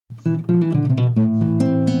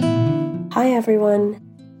Hi everyone,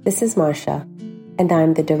 this is Marcia, and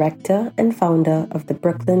I'm the director and founder of the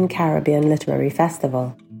Brooklyn Caribbean Literary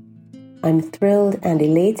Festival. I'm thrilled and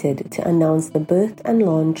elated to announce the birth and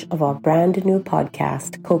launch of our brand new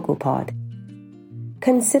podcast, Cocoa Pod.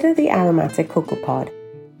 Consider the aromatic cocoa pod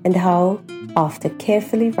and how, after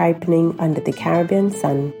carefully ripening under the Caribbean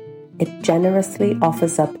sun, it generously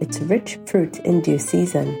offers up its rich fruit in due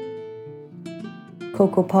season.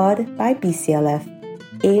 Cocoa Pod by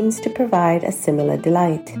BCLF aims to provide a similar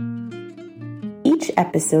delight. Each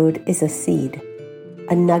episode is a seed,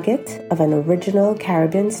 a nugget of an original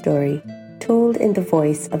Caribbean story told in the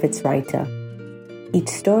voice of its writer. Each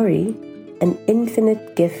story, an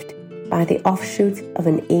infinite gift by the offshoot of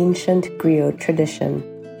an ancient griot tradition.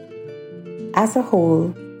 As a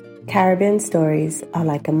whole, Caribbean stories are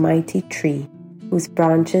like a mighty tree whose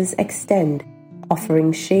branches extend,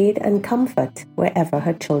 offering shade and comfort wherever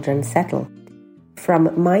her children settle.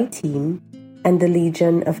 From my team and the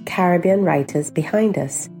legion of Caribbean writers behind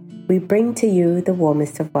us, we bring to you the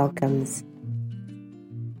warmest of welcomes.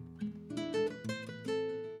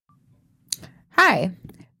 Hi,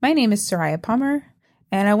 my name is Soraya Palmer,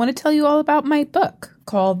 and I want to tell you all about my book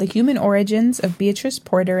called The Human Origins of Beatrice,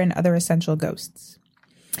 Porter, and Other Essential Ghosts.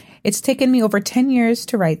 It's taken me over 10 years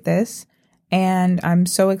to write this, and I'm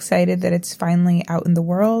so excited that it's finally out in the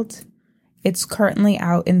world. It's currently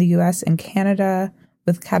out in the US and Canada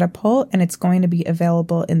with Catapult, and it's going to be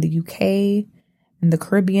available in the UK, in the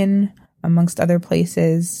Caribbean, amongst other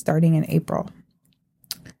places, starting in April.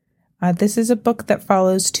 This is a book that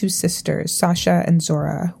follows two sisters, Sasha and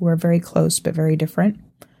Zora, who are very close but very different,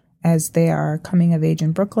 as they are coming of age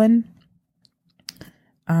in Brooklyn.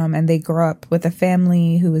 And they grow up with a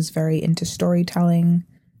family who is very into storytelling.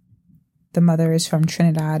 The mother is from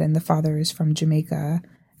Trinidad and the father is from Jamaica.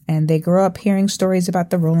 And they grow up hearing stories about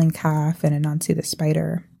the rolling calf and Anansi the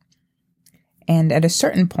spider. And at a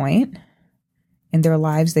certain point in their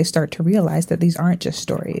lives, they start to realize that these aren't just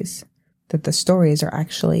stories, that the stories are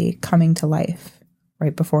actually coming to life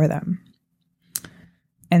right before them.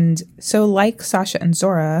 And so like Sasha and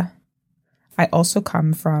Zora, I also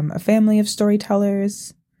come from a family of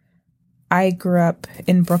storytellers. I grew up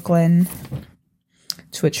in Brooklyn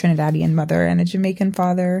to a Trinidadian mother and a Jamaican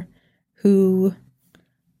father who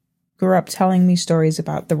grew up telling me stories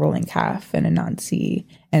about the rolling calf and Anansi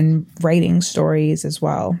and writing stories as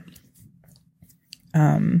well.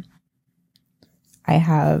 I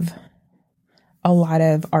have a lot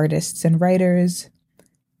of artists and writers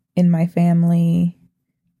in my family,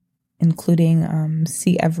 including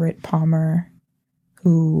C. Everett Palmer,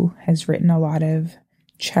 who has written a lot of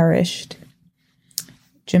cherished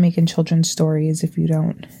Jamaican children's stories. If you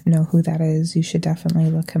don't know who that is, you should definitely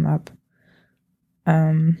look him up.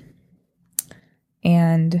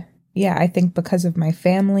 And yeah, I think because of my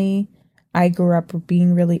family, I grew up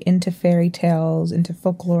being really into fairy tales, into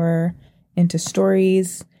folklore, into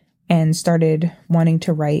stories, and started wanting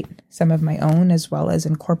to write some of my own, as well as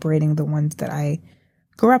incorporating the ones that I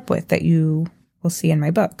grew up with that you will see in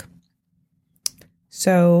my book.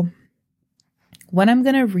 So what I'm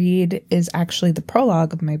going to read is actually the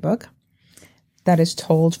prologue of my book that is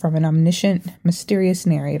told from an omniscient, mysterious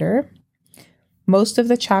narrator. Most of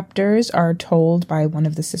the chapters are told by one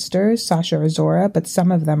of the sisters, Sasha or Zora, but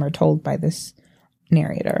some of them are told by this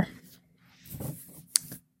narrator.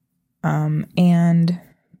 And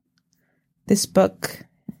this book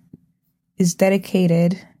is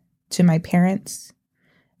dedicated to my parents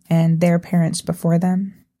and their parents before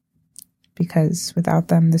them, because without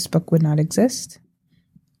them, this book would not exist.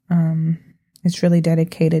 It's really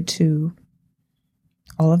dedicated to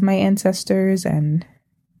all of my ancestors and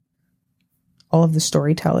all of the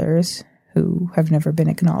storytellers who have never been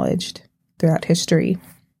acknowledged throughout history.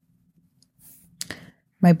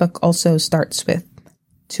 My book also starts with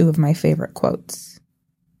two of my favorite quotes.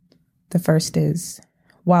 The first is,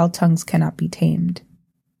 "Wild tongues cannot be tamed.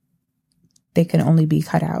 They can only be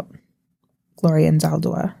cut out." Gloria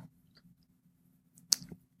Anzaldúa.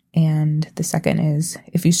 And the second is,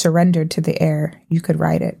 "If you surrendered to the air, you could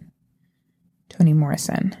ride it." Toni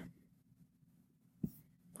Morrison.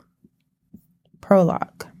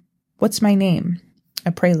 Prologue. What's my name?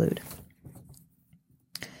 A prelude.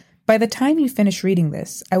 By the time you finish reading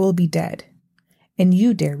this, I will be dead, and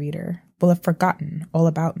you, dear reader, will have forgotten all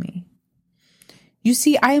about me. You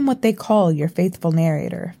see, I am what they call your faithful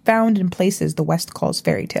narrator, found in places the West calls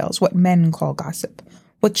fairy tales, what men call gossip,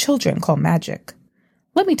 what children call magic.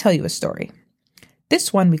 Let me tell you a story.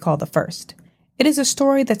 This one we call the first. It is a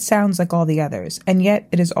story that sounds like all the others, and yet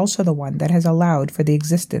it is also the one that has allowed for the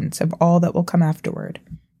existence of all that will come afterward.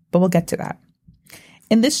 But we'll get to that.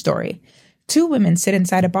 In this story, two women sit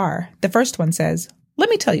inside a bar. The first one says, "Let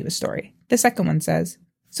me tell you a story." The second one says,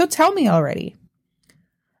 "So tell me already."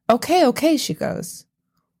 Okay, she goes.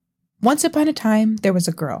 "Once upon a time, there was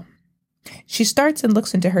a girl." She starts and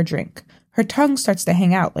looks into her drink. Her tongue starts to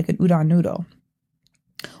hang out like an udon noodle.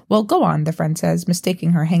 "Well, go on," the friend says,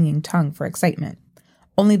 mistaking her hanging tongue for excitement.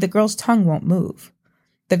 Only the girl's tongue won't move.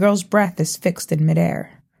 The girl's breath is fixed in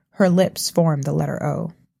midair. Her lips form the letter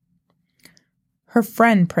O. Her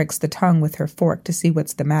friend pricks the tongue with her fork to see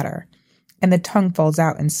what's the matter, and the tongue falls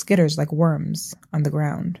out and skitters like worms on the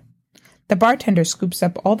ground. The bartender scoops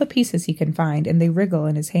up all the pieces he can find, and they wriggle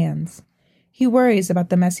in his hands. He worries about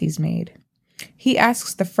the mess he's made. He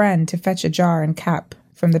asks the friend to fetch a jar and cap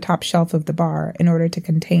from the top shelf of the bar in order to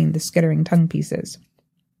contain the skittering tongue pieces.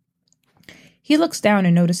 He looks down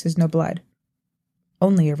and notices no blood,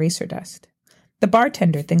 only eraser dust. The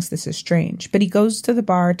bartender thinks this is strange, but he goes to the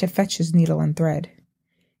bar to fetch his needle and thread.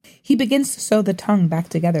 He begins to sew the tongue back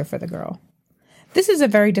together for the girl. This is a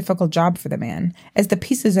very difficult job for the man, as the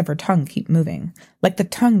pieces of her tongue keep moving, like the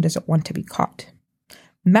tongue doesn't want to be caught.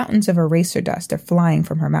 Mountains of eraser dust are flying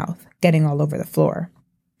from her mouth, getting all over the floor.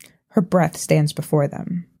 Her breath stands before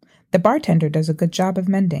them. The bartender does a good job of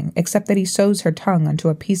mending, except that he sews her tongue onto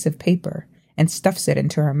a piece of paper and stuffs it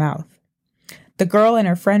into her mouth. The girl and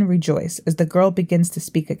her friend rejoice as the girl begins to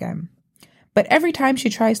speak again. But every time she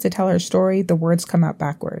tries to tell her story, the words come out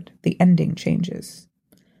backward. The ending changes.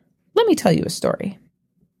 "Let me tell you a story.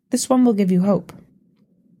 This one will give you hope.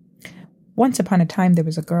 Once upon a time there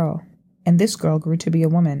was a girl, and this girl grew to be a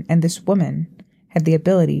woman, and this woman had the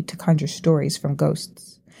ability to conjure stories from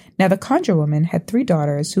ghosts. Now the conjure woman had 3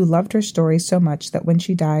 daughters who loved her stories so much that when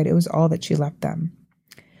she died, it was all that she left them.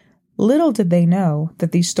 Little did they know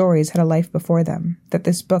that these stories had a life before them, that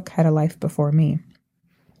this book had a life before me.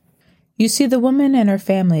 You see, the woman and her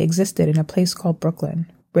family existed in a place called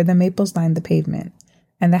Brooklyn, where the maples lined the pavement,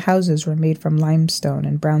 and the houses were made from limestone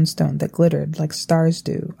and brownstone that glittered like stars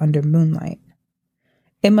do under moonlight.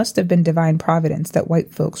 It must have been divine providence that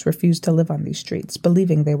white folks refused to live on these streets,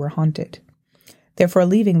 believing they were haunted, therefore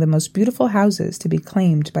leaving the most beautiful houses to be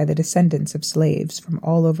claimed by the descendants of slaves from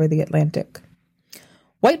all over the Atlantic.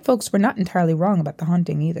 White folks were not entirely wrong about the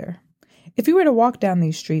haunting either. If you were to walk down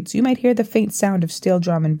these streets, you might hear the faint sound of steel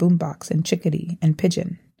drum and boombox and chickadee and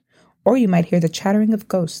pigeon. Or you might hear the chattering of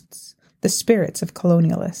ghosts, the spirits of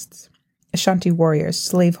colonialists, Ashanti warriors,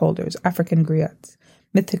 slaveholders, African griots,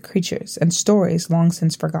 mythic creatures, and stories long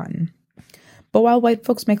since forgotten. But while white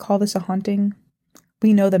folks may call this a haunting,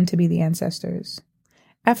 we know them to be the ancestors.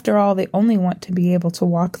 After all, they only want to be able to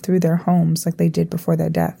walk through their homes like they did before their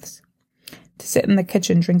deaths, to sit in the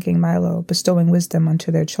kitchen drinking Milo, bestowing wisdom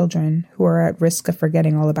onto their children who are at risk of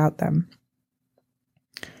forgetting all about them.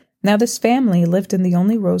 Now this family lived in the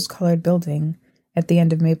only rose-colored building at the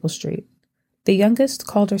end of Maple Street. The youngest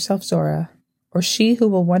called herself Zora, or she who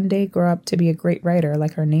will one day grow up to be a great writer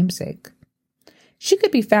like her namesake. She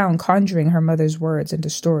could be found conjuring her mother's words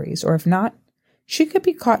into stories, or if not, she could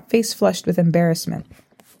be caught face-flushed with embarrassment,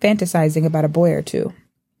 fantasizing about a boy or two.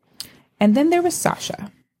 And then there was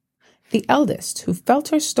Sasha, the eldest, who felt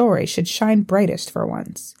her story should shine brightest for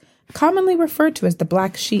once, commonly referred to as the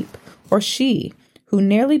black sheep, or she, who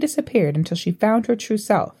nearly disappeared until she found her true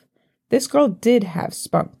self. This girl did have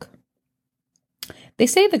spunk. They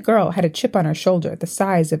say the girl had a chip on her shoulder the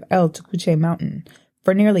size of El Tucuche Mountain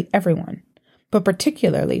for nearly everyone, but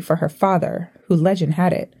particularly for her father, who, legend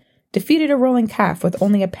had it, defeated a rolling calf with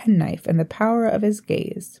only a penknife and the power of his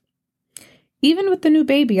gaze. Even with the new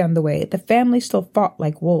baby on the way, the family still fought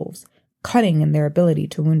like wolves, cunning in their ability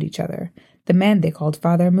to wound each other. The man they called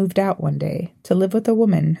father moved out one day to live with a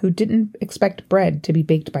woman who didn't expect bread to be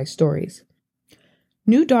baked by stories.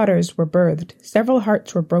 New daughters were birthed, several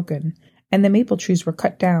hearts were broken, and the maple trees were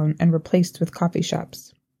cut down and replaced with coffee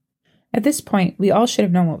shops. At this point, we all should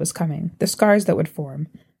have known what was coming, the scars that would form,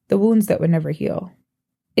 the wounds that would never heal.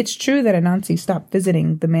 It's true that Anansi stopped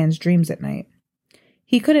visiting the man's dreams at night.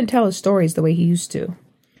 He couldn't tell his stories the way he used to.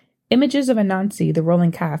 Images of Anansi, the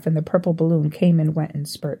rolling calf, and the purple balloon came and went in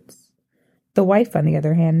spurts. The wife, on the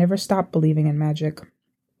other hand, never stopped believing in magic.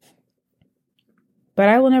 But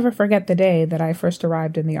I will never forget the day that I first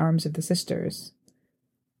arrived in the arms of the sisters.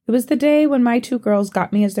 It was the day when my 2 girls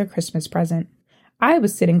got me as their Christmas present. I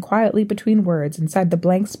was sitting quietly between words inside the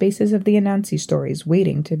blank spaces of the Anansi stories,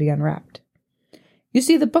 waiting to be unwrapped. You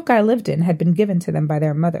see, the book I lived in had been given to them by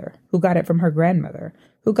their mother, who got it from her grandmother,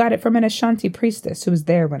 who got it from an Ashanti priestess who was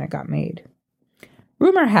there when it got made.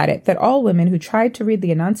 Rumor had it that all women who tried to read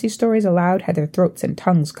the Anansi stories aloud had their throats and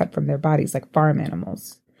tongues cut from their bodies like farm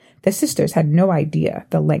animals. The sisters had no idea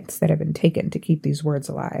the lengths that had been taken to keep these words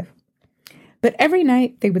alive. But every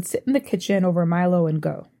night they would sit in the kitchen over Milo and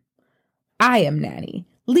go, "I am Nanny,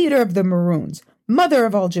 leader of the Maroons, mother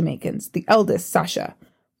of all Jamaicans, the eldest, Sasha."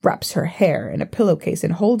 Wraps her hair in a pillowcase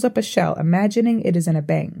and holds up a shell, imagining it is in a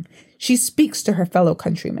bang. She speaks to her fellow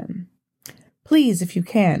countrymen. Please, if you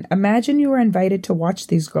can, imagine you are invited to watch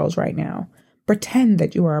these girls right now. Pretend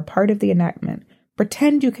that you are a part of the enactment.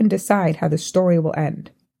 Pretend you can decide how the story will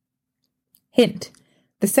end. Hint.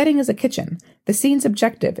 The setting is a kitchen. The scene's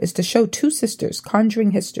objective is to show two sisters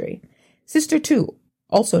conjuring history. Sister 2,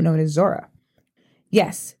 also known as Zora.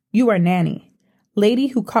 Yes, you are Nanny, lady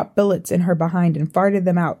who caught bullets in her behind and farted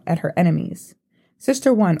them out at her enemies.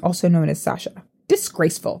 Sister 1, also known as Sasha.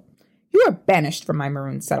 Disgraceful. You are banished from my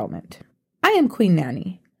maroon settlement. I am Queen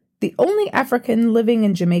Nanny, the only African living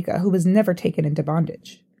in Jamaica who was never taken into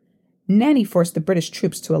bondage. Nanny forced the British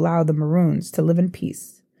troops to allow the Maroons to live in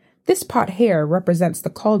peace. This pot here represents the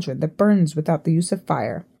cauldron that burns without the use of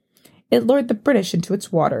fire. It lured the British into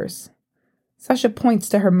its waters. Sasha points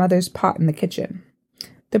to her mother's pot in the kitchen.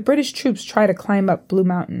 The British troops try to climb up Blue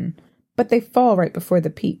Mountain, but they fall right before the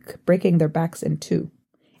peak, breaking their backs in 2.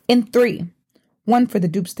 In 3. 1 for the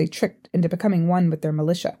dupes they tricked into becoming one with their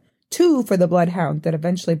militia. 2 for the bloodhound that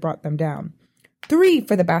eventually brought them down. 3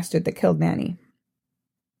 for the bastard that killed Nanny.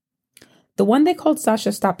 The one they called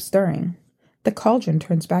Sasha stops stirring. The cauldron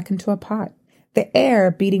turns back into a pot. The air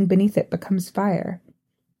beating beneath it becomes fire.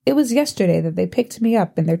 It was yesterday that they picked me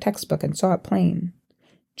up in their textbook and saw it plain.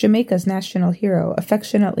 Jamaica's national hero,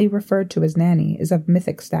 affectionately referred to as Nanny, is of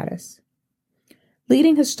mythic status.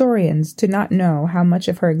 Leading historians do not know how much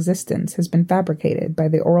of her existence has been fabricated by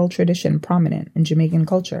the oral tradition prominent in Jamaican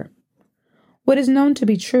culture. What is known to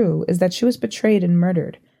be true is that she was betrayed and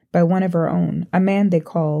murdered by one of her own, a man they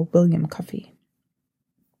call William Cuffey.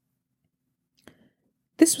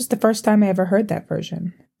 This was the first time I ever heard that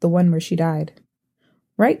version, the one where she died.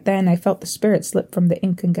 Right then, I felt the spirit slip from the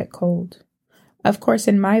ink and get cold. Of course,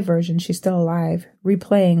 in my version, she's still alive,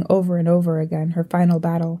 replaying over and over again her final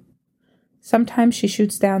battle. Sometimes she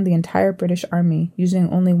shoots down the entire British army using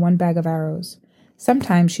only 1 bag of arrows.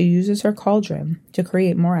 Sometimes she uses her cauldron to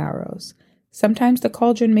create more arrows. Sometimes the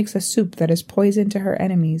cauldron makes a soup that is poison to her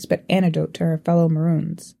enemies but antidote to her fellow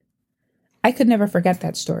Maroons. I could never forget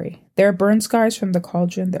that story. There are burn scars from the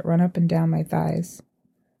cauldron that run up and down my thighs.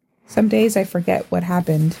 Some days I forget what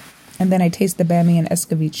happened, and then I taste the bami and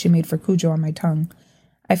escovitch she made for Cujo on my tongue.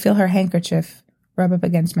 I feel her handkerchief rub up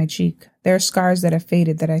against my cheek. There are scars that have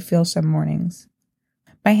faded that I feel some mornings.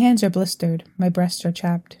 My hands are blistered, my breasts are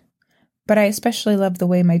chapped. But I especially love the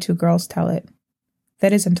way my 2 girls tell it.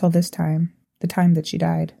 That is until this time, the time that she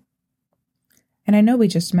died. And I know we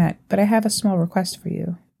just met, but I have a small request for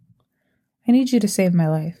you. I need you to save my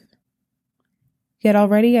life. Yet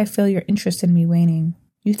already I feel your interest in me waning.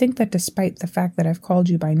 You think that despite the fact that I've called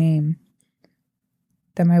you by name,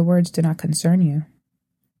 that my words do not concern you,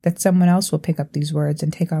 that someone else will pick up these words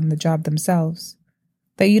and take on the job themselves,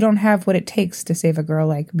 that you don't have what it takes to save a girl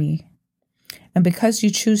like me. And because you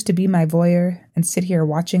choose to be my voyeur and sit here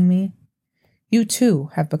watching me, you too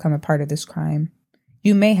have become a part of this crime.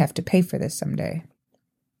 You may have to pay for this someday.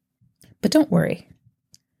 But don't worry.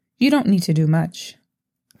 You don't need to do much.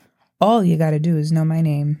 All you gotta do is know my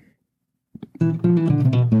name.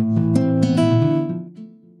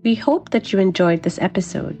 We hope that you enjoyed this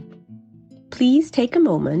episode. Please take a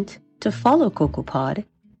moment to follow CocoaPod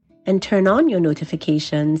and turn on your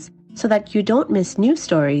notifications so that you don't miss new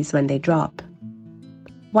stories when they drop.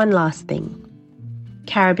 One last thing.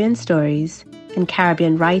 Caribbean stories and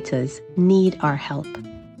Caribbean writers need our help.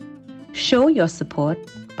 Show your support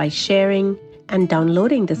by sharing and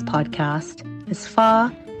downloading this podcast as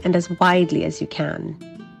far and as widely as you can.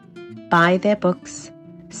 Buy their books,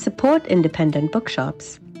 support independent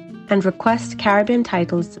bookshops, and request Caribbean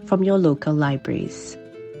titles from your local libraries.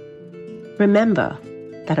 Remember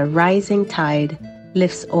that a rising tide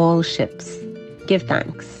lifts all ships. Give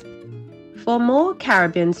thanks. For more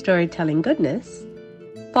Caribbean storytelling goodness,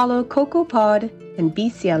 follow CocoaPod and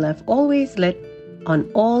BCLF Always Lit on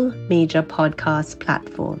all major podcast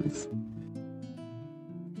platforms.